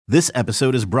This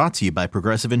episode is brought to you by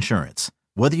Progressive Insurance.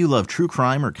 Whether you love true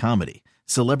crime or comedy,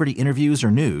 celebrity interviews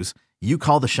or news, you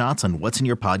call the shots on what's in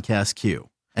your podcast queue.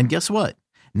 And guess what?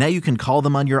 Now you can call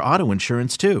them on your auto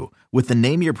insurance too with the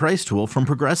Name Your Price tool from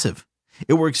Progressive.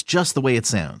 It works just the way it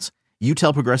sounds. You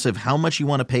tell Progressive how much you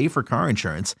want to pay for car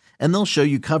insurance, and they'll show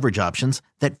you coverage options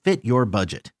that fit your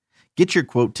budget. Get your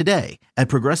quote today at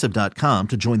Progressive.com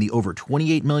to join the over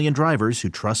 28 million drivers who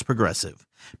trust Progressive.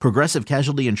 Progressive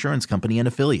Casualty Insurance Company and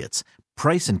Affiliates.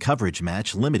 Price and coverage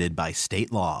match limited by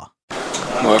state law.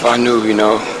 Well, if I knew, I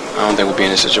don't think we'd be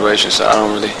in this situation, so I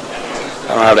don't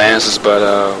have the answers, but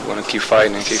want to keep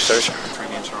fighting and keep searching.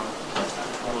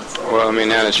 Well,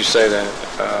 now that you say that,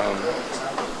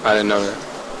 I didn't know that.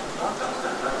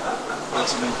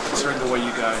 Considering the way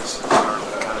you guys are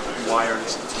kind of wired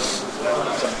as a team,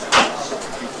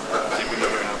 I think we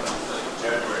never have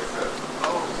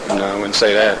that. No, I wouldn't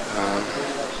say that.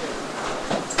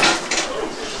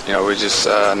 We're just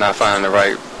not finding the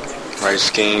right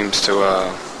schemes to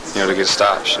get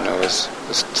stops.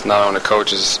 It's not on the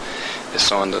coaches, it's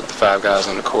on the five guys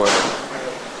on the court.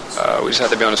 We just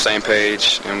have to be on the same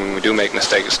page, and when we do make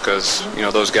mistakes, because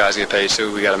those guys get paid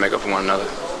too, we got to make up for one another.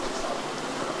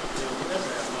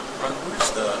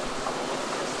 Where's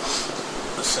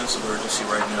the sense of urgency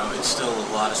right now? It's still a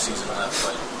lot of season left,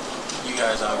 but you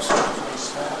guys obviously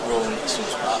rolling as soon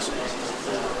as possible.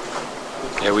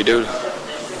 Yeah, we do.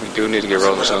 We do need to get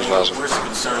rolling as soon as possible. Where's the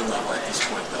concern level at this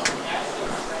point, though?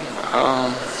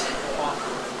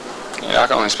 I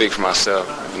can only speak for myself.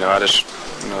 I just,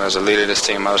 as a leader of this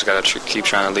team, I just got to keep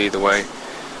trying to lead the way,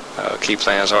 keep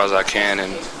playing as hard as I can,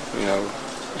 and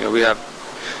we have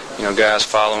guys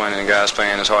following and guys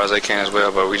playing as hard as they can as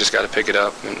well. But we just got to pick it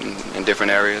up in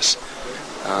different areas.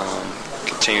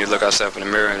 Continue to look ourselves in the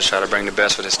mirror and just try to bring the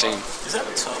best for this team. Is that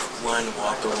a tough line to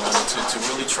walk around to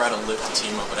really try to lift the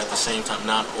team up, but at the same time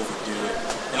not overdo it?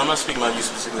 And I'm not speaking about you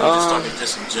specifically, I'm just talking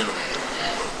just in general.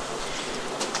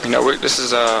 This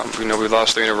is we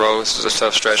lost 3 in a row. This is a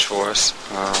tough stretch for us.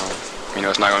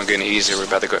 It's not going to get any easier. We're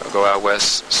about to go out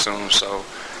west soon, so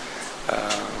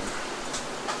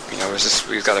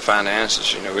we've got to find the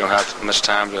answers. We don't have much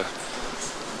time to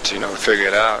figure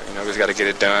it out. We just got to get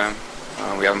it done.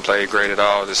 We haven't played great at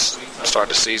all this start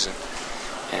the season,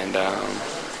 and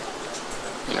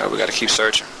we got to keep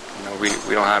searching. We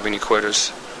don't have any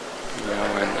quitters.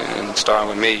 And starting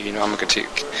with me, I'm gonna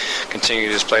continue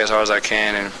to just play as hard as I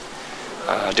can and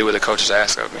do what the coaches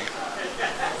ask of me.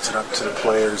 Is it up to the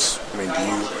players? Do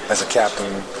you, as a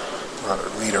captain,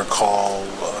 leader, call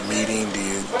a meeting? Do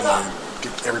you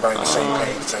get everybody on the same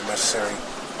page? Is that necessary?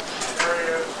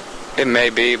 It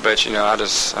may be, but I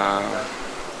just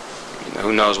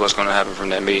who knows what's going to happen from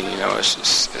that meeting?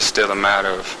 It's still a matter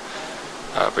of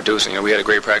producing. We had a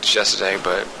great practice yesterday,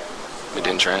 but it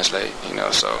didn't translate.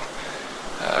 So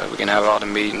we can have all the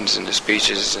meetings and the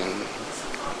speeches and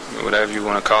whatever you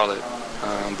want to call it,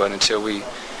 but until we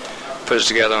put it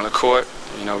together on the court,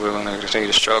 we're going to continue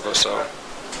to struggle. So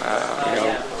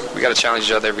we got to challenge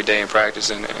each other every day in practice,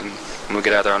 and when we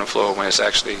get out there on the floor, when it's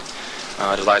actually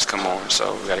the lights come on.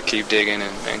 So we got to keep digging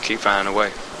and keep finding a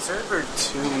way. Is there ever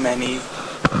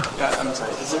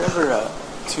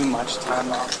too much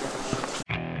time off?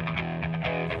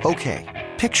 Okay,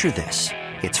 picture this.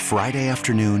 It's Friday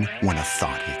afternoon when a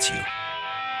thought hits you.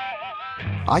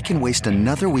 I can waste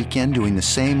another weekend doing the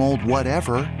same old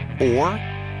whatever, or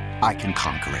I can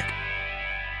conquer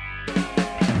it.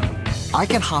 I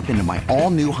can hop into my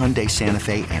all-new Hyundai Santa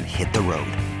Fe and hit the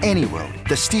road. Any road.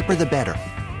 The steeper the better.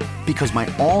 Because my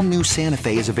all-new Santa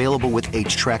Fe is available with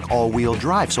H-Track all-wheel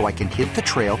drive, so I can hit the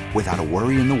trail without a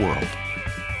worry in the world.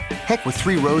 Heck, with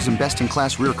 3 rows and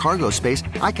best-in-class rear cargo space,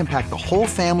 I can pack the whole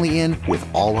family in with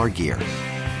all our gear.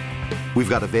 We've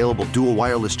got available dual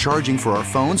wireless charging for our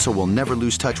phones, so we'll never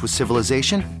lose touch with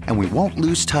civilization, and we won't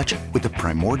lose touch with the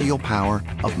primordial power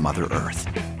of Mother Earth.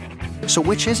 So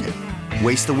which is it?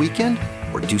 Waste the weekend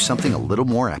or do something a little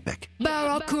more epic?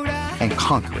 And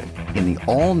conquer it in the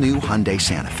all-new Hyundai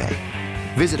Santa Fe.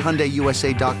 Visit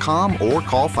HyundaiUSA.com or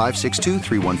call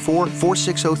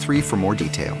 562-314-4603 for more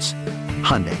details.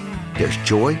 Hyundai, there's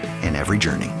joy in every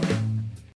journey.